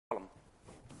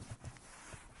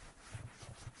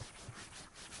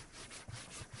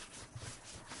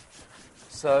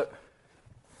So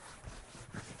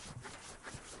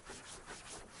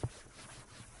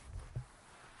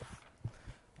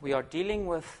we are dealing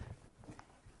with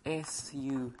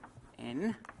SUN,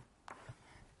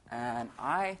 and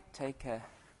I take a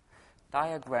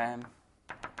diagram,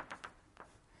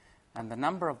 and the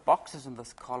number of boxes in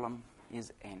this column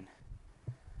is n.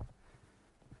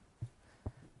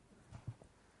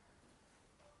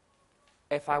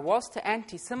 If I was to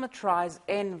anti-symmetrize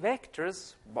n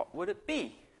vectors, what would it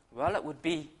be? Well, it would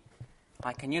be,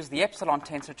 I can use the epsilon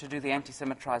tensor to do the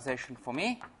anti-symmetrization for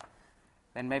me.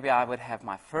 Then maybe I would have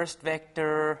my first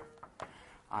vector,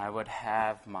 I would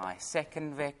have my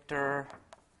second vector,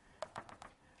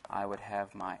 I would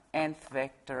have my nth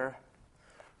vector.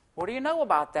 What do you know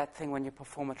about that thing when you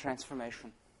perform a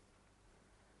transformation?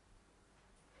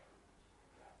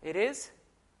 It is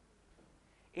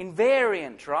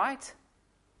invariant, right?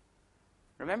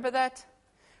 Remember that?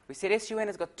 We said SUN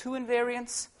has got two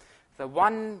invariants. The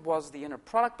one was the inner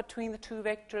product between the two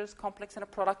vectors, complex inner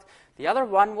product. The other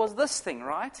one was this thing,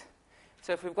 right?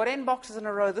 So if we've got n boxes in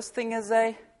a row, this thing is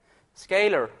a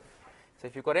scalar. So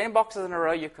if you've got n boxes in a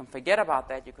row, you can forget about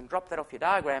that. You can drop that off your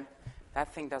diagram.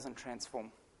 That thing doesn't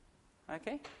transform.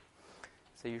 Okay?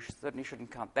 So you certainly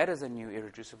shouldn't count that as a new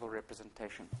irreducible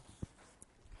representation.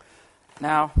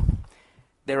 Now,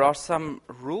 there are some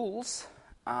rules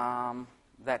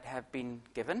that have been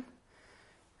given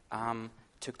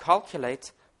to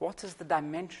calculate what is the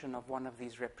dimension of one of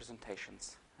these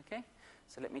representations. Okay?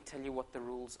 So let me tell you what the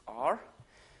rules are.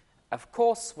 Of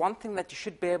course, one thing that you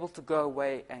should be able to go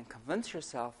away and convince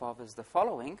yourself of is the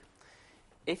following.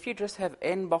 If you just have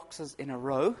n boxes in a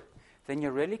row, then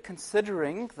you're really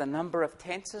considering the number of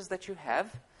tensors that you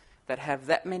have that have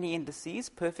that many indices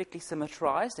perfectly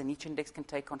symmetrized, and each index can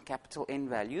take on capital N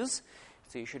values.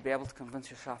 So you should be able to convince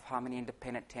yourself how many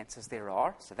independent tensors there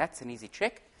are. So that's an easy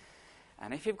check.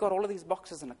 And if you've got all of these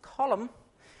boxes in a column,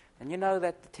 then you know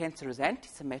that the tensor is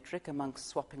antisymmetric amongst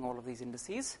swapping all of these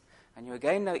indices. And you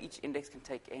again know each index can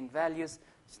take n values.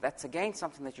 So that's again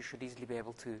something that you should easily be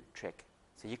able to check.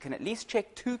 So you can at least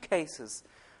check two cases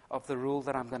of the rule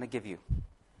that I'm going to give you.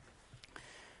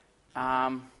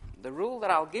 The rule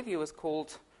that I'll give you is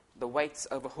called the weights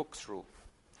over hooks rule.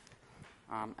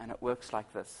 And it works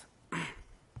like this.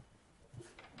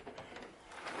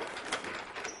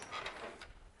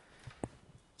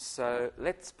 So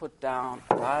let's put down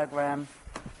a diagram.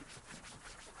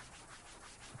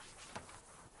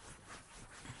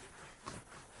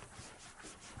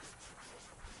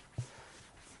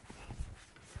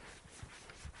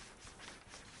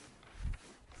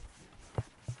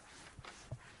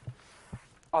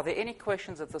 Are there any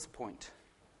questions at this point?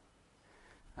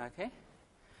 Okay.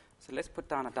 So let's put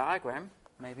down a diagram.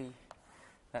 Maybe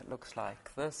that looks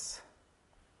like this.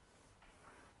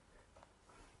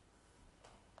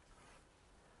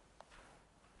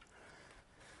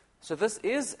 So this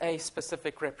is a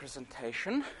specific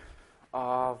representation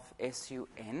of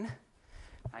SUN.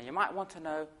 Now you might want to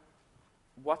know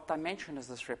what dimension is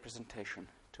this representation.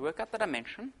 To work out the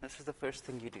dimension, this is the first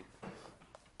thing you do.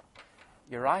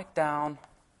 You write down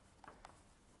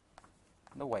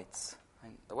the weights.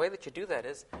 And the way that you do that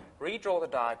is redraw the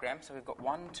diagram. So we've got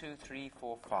 1, 2, 3,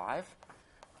 4, 5.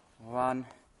 1,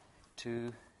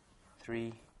 2,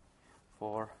 3,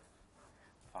 4,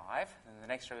 5. And the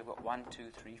next row we've got 1, 2,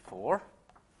 3, 4.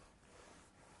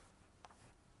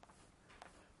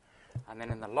 And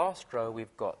then in the last row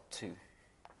we've got 2.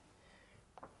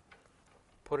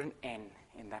 Put an n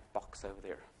in that box over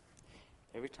there.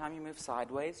 Every time you move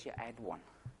sideways, you add 1.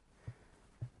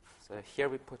 So here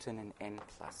we put in an n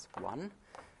plus 1,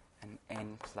 an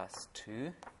n plus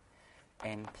 2,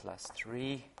 n plus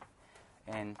 3,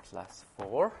 n plus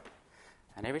 4.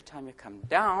 And every time you come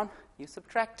down, you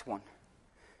subtract 1.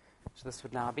 So this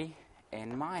would now be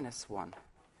n minus 1,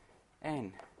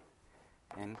 n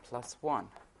plus 1,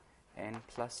 n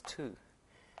plus 2,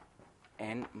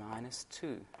 n minus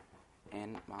 2,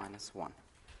 n minus 1.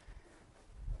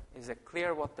 Is it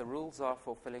clear what the rules are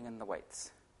for filling in the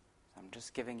weights? I'm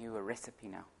just giving you a recipe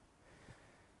now.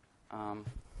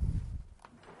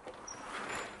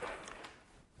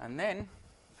 And then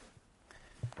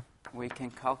we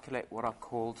can calculate what are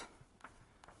called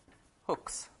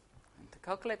hooks. And to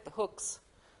calculate the hooks,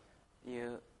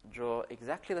 you draw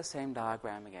exactly the same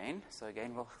diagram again. So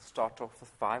again, we'll start off with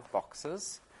 5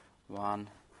 boxes. 1,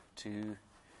 2,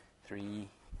 3,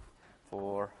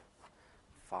 4,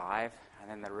 5. And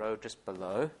then the row just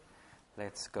below,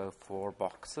 let's go 4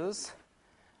 boxes.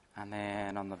 And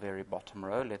then on the very bottom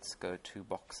row, let's go 2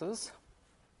 boxes.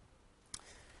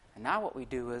 And now what we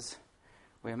do is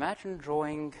we imagine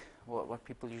drawing what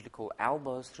people usually call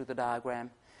elbows through the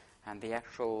diagram. and the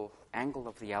actual angle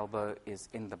of the elbow is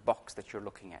in the box that you're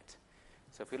looking at.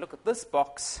 So if we look at this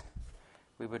box,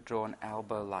 we would draw an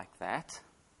elbow like that.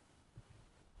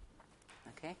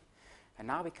 Okay? And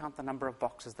now we count the number of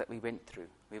boxes that we went through.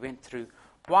 We went through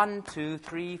 1, 2,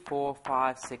 3, 4,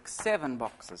 5, 6, 7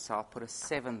 boxes. So I'll put a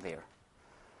 7 there.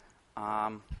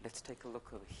 Let's take a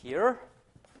look over here.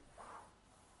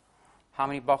 How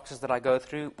many boxes did I go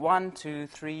through? 1, 2,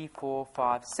 3, 4,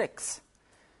 5, 6.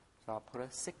 So I'll put a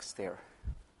 6 there.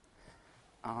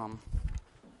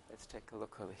 Let's take a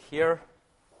look over here.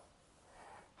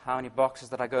 How many boxes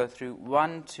did I go through?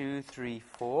 1, 2, 3,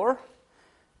 4.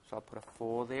 So I'll put a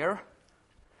 4 there.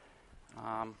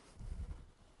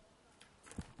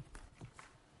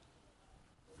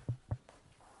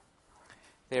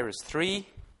 There is 3.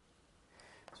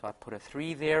 So I put a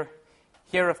 3 there.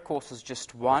 Here, of course, is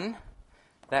just 1.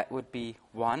 That would be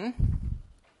 1.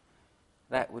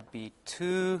 That would be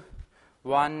 2.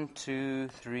 1, 2,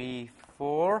 3,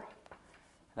 4.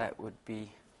 That would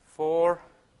be 4.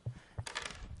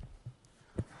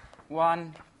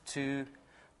 1, 2,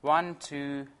 1,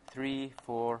 2, 3,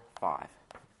 4, 5.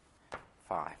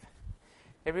 5.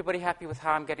 Everybody happy with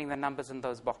how I'm getting the numbers in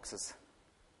those boxes?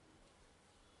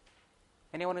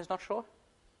 Anyone who's not sure?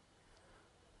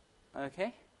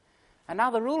 Okay. And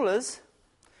now the rule is,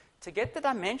 to get the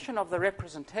dimension of the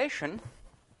representation,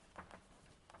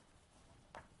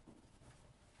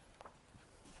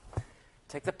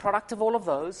 take the product of all of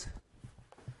those.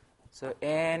 So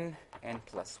n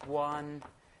plus 1,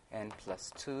 n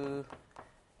plus 2,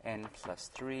 n plus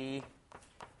 3,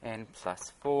 n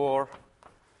plus 4,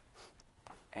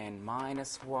 n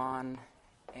minus 1,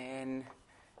 n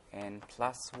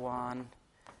plus 1,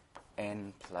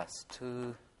 n plus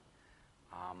 2,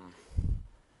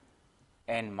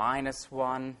 n minus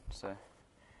 1, so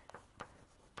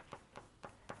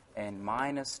n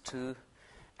minus 2,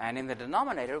 and in the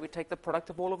denominator we take the product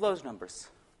of all of those numbers.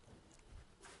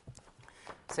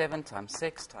 7 times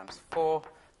 6 times 4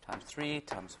 times 3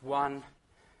 times 1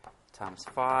 times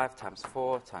 5 times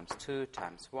 4 times 2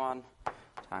 times 1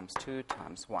 times 2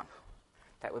 times 1.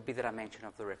 That would be the dimension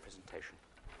of the representation.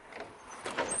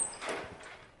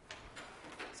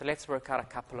 So let's work out a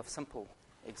couple of simple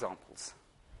examples.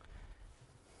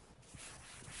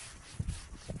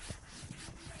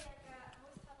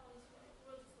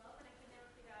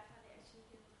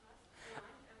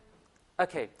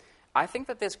 Okay, I think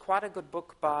that there's quite a good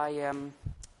book by,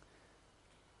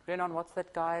 Renan, what's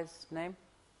that guy's name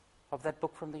of that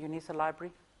book from the UNISA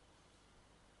library?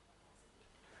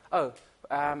 Oh,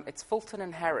 it's Fulton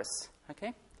and Harris,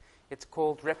 okay? It's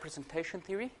called Representation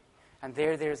Theory, and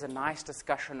there's a nice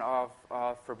discussion of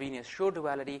Frobenius Schur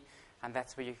duality, and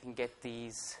that's where you can get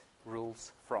these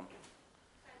rules from.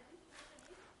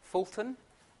 Fulton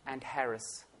and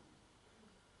Harris.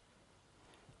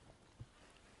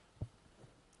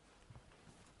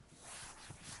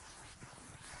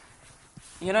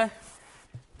 You know,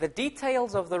 the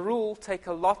details of the rule take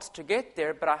a lot to get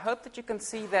there, but I hope that you can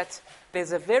see that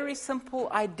there's a very simple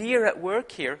idea at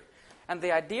work here. And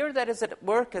the idea that is at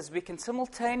work is we can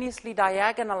simultaneously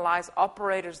diagonalize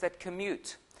operators that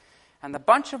commute. And the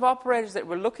bunch of operators that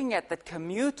we're looking at that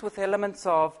commute with elements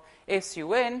of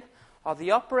SUN are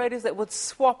the operators that would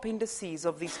swap indices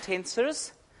of these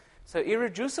tensors. So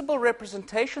irreducible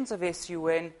representations of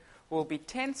SUN will be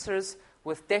tensors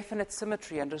with definite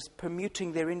symmetry and just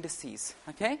permuting their indices.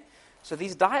 Okay? So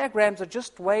these diagrams are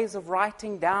just ways of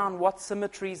writing down what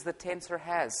symmetries the tensor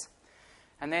has.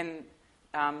 And then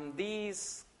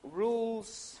these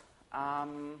rules,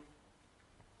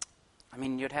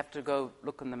 you'd have to go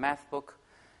look in the math book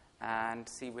and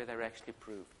see where they're actually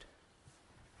proved.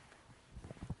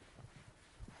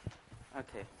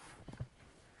 Okay.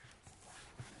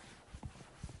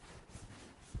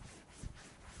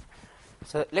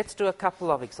 So let's do a couple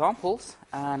of examples,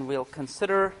 and we'll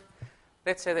consider,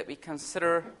 let's say that we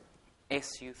consider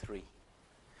SU3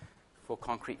 for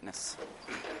concreteness.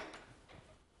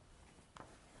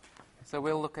 So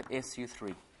we'll look at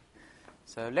SU3.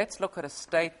 So let's look at a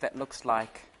state that looks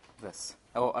like this,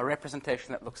 or a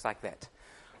representation that looks like that.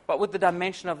 What would the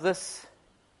dimension of this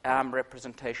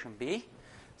representation be?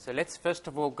 So let's first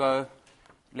of all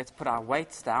let's put our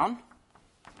weights down.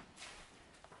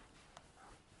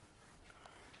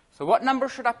 So what number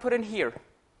should I put in here?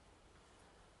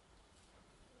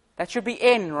 That should be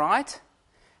n, right?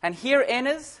 And here n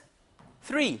is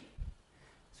 3.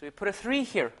 So we put a 3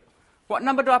 here. What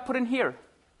number do I put in here?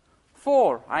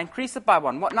 4. I increase it by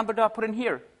 1. What number do I put in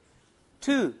here?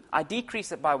 2. I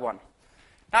decrease it by 1.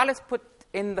 Now let's put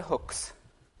in the hooks.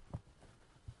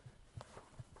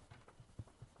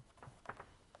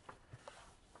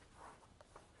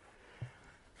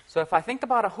 So if I think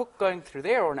about a hook going through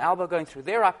there or an elbow going through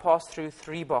there, I pass through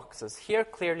 3 boxes. Here,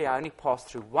 clearly, I only pass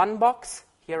through 1 box.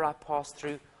 Here, I pass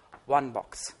through 1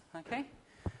 box. Okay?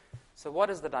 So what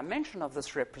is the dimension of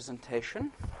this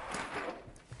representation?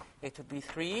 It would be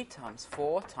 3 times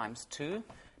 4 times 2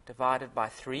 divided by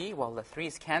 3. Well, the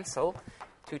 3's cancel.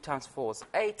 2 times 4 is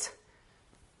 8.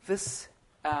 This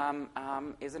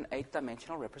is an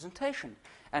 8-dimensional representation.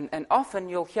 And often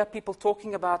you'll hear people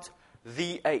talking about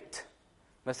the 8.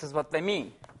 This is what they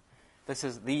mean. This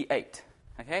is the 8.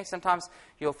 Okay? Sometimes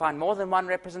you'll find more than one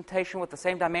representation with the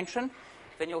same dimension.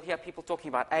 Then you'll hear people talking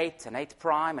about 8 and 8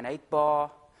 prime and 8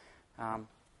 bar.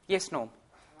 Yes, Norm?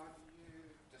 How do you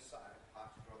decide how to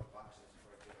draw the boxes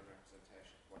for a given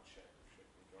representation? What shape should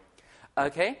we draw?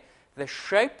 Okay. The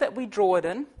shape that we draw it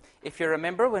in, if you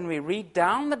remember, when we read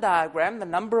down the diagram, the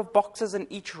number of boxes in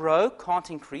each row can't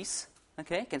increase.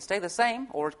 Okay? It can stay the same,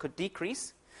 or it could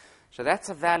decrease. So that's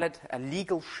a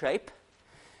legal shape.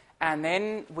 And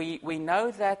then we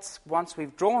know that once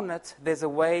we've drawn it, there's a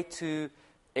way to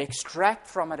extract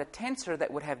from it a tensor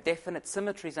that would have definite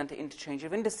symmetries under interchange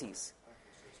of indices.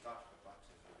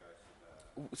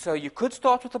 So you could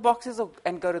start with the boxes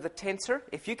and go to the tensor.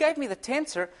 If you gave me the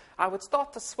tensor, I would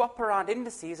start to swap around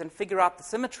indices and figure out the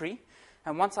symmetry.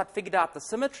 And once I'd figured out the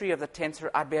symmetry of the tensor,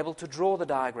 I'd be able to draw the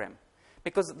diagram.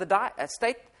 Because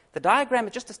the diagram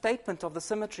is just a statement of the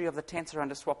symmetry of the tensor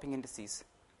under swapping indices.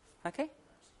 Okay?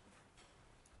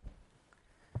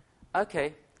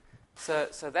 Okay. So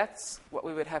that's what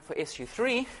we would have for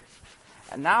SU3.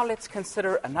 And now let's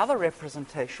consider another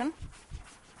representation.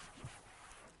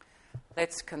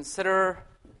 Let's consider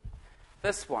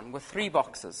this one with 3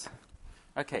 boxes.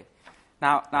 Okay.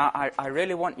 Now I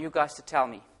really want you guys to tell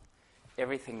me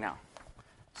everything now.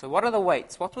 So what are the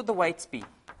weights? What would the weights be?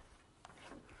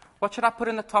 What should I put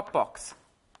in the top box?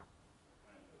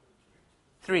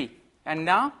 3. And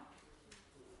now?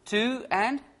 2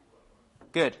 and?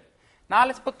 Good. Now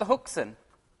let's put the hooks in.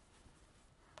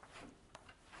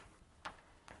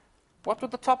 What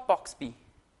would the top box be?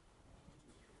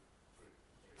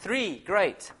 3.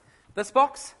 Great. This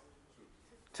box?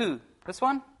 2. This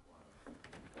one?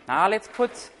 Now let's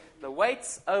put the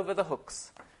weights over the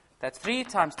hooks. That's 3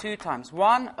 times 2 times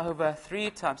 1 over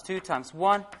 3 times 2 times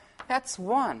 1. That's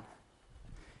 1.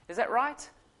 Is that right?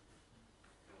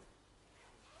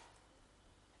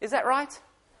 Is that right?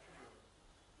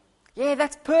 Yeah,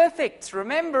 that's perfect.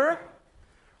 Remember,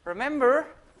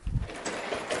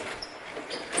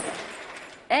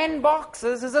 n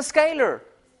boxes is a scalar.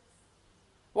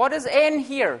 What is n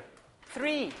here?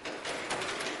 3.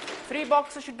 3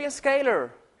 boxes should be a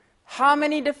scalar. How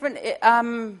many different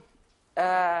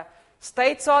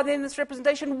states are there in this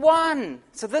representation? 1.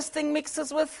 So this thing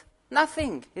mixes with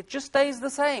nothing. It just stays the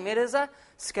same. It is a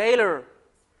scalar.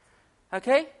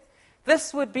 Okay?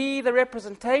 This would be the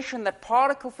representation that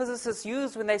particle physicists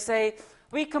use when they say,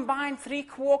 we combine 3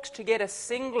 quarks to get a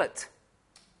singlet.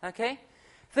 Okay?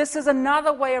 This is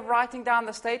another way of writing down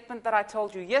the statement that I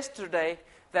told you yesterday,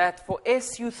 that for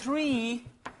SU3,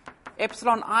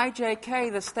 epsilon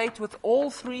ijk, the state with all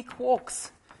 3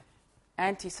 quarks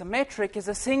antisymmetric is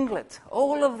a singlet.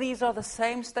 All of these are the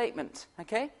same statement.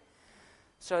 Okay?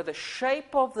 So the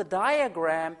shape of the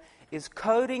diagram is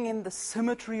coding in the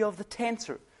symmetry of the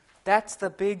tensor. That's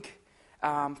the big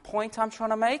point I'm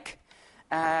trying to make.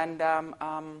 And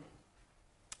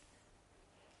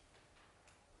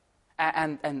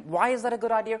why is that a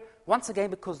good idea? Once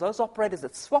again, because those operators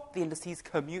that swap the indices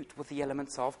commute with the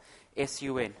elements of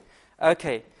SUN.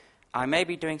 Okay, I may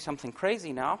be doing something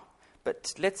crazy now,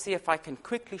 but let's see if I can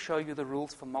quickly show you the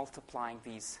rules for multiplying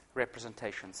these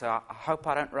representations. So I hope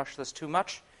I don't rush this too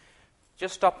much.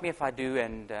 Just stop me if I do.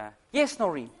 And yes,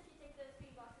 Noreen?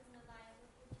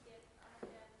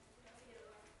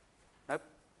 Nope.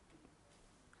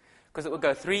 Because it would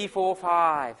go 3, 4,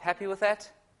 5. Happy with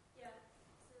that? Yeah.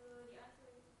 So the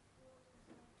answer is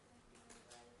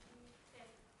 4, 10.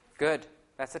 Good.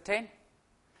 That's a 10.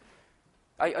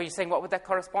 Are you saying what would that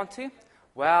correspond to?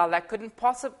 Well, that couldn't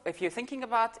possibly, if you're thinking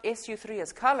about SU3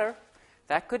 as color,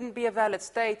 that couldn't be a valid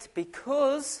state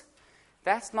because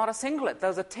that's not a singlet.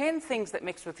 Those are 10 things that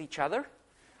mix with each other.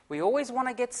 We always want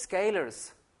to get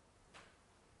scalars.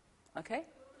 Okay?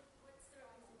 What's the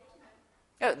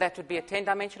representation of? Oh, that would be a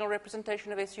 10-dimensional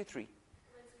representation of SU3. What's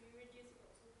irreducible?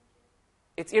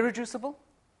 It's irreducible.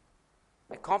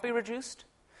 It can't be reduced.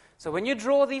 So when you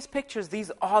draw these pictures,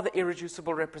 these are the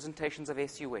irreducible representations of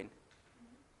SUN.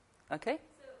 Okay?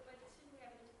 So, but shouldn't we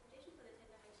have an interpretation for the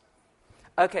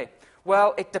 10-dimensional? Okay.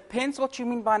 Well, it depends what you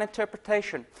mean by an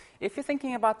interpretation. If you're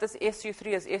thinking about this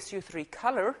SU3 as SU3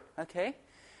 color, okay,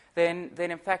 then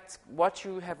in fact what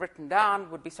you have written down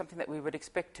would be something that we would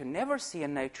expect to never see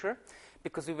in nature,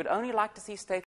 because we would only like to see states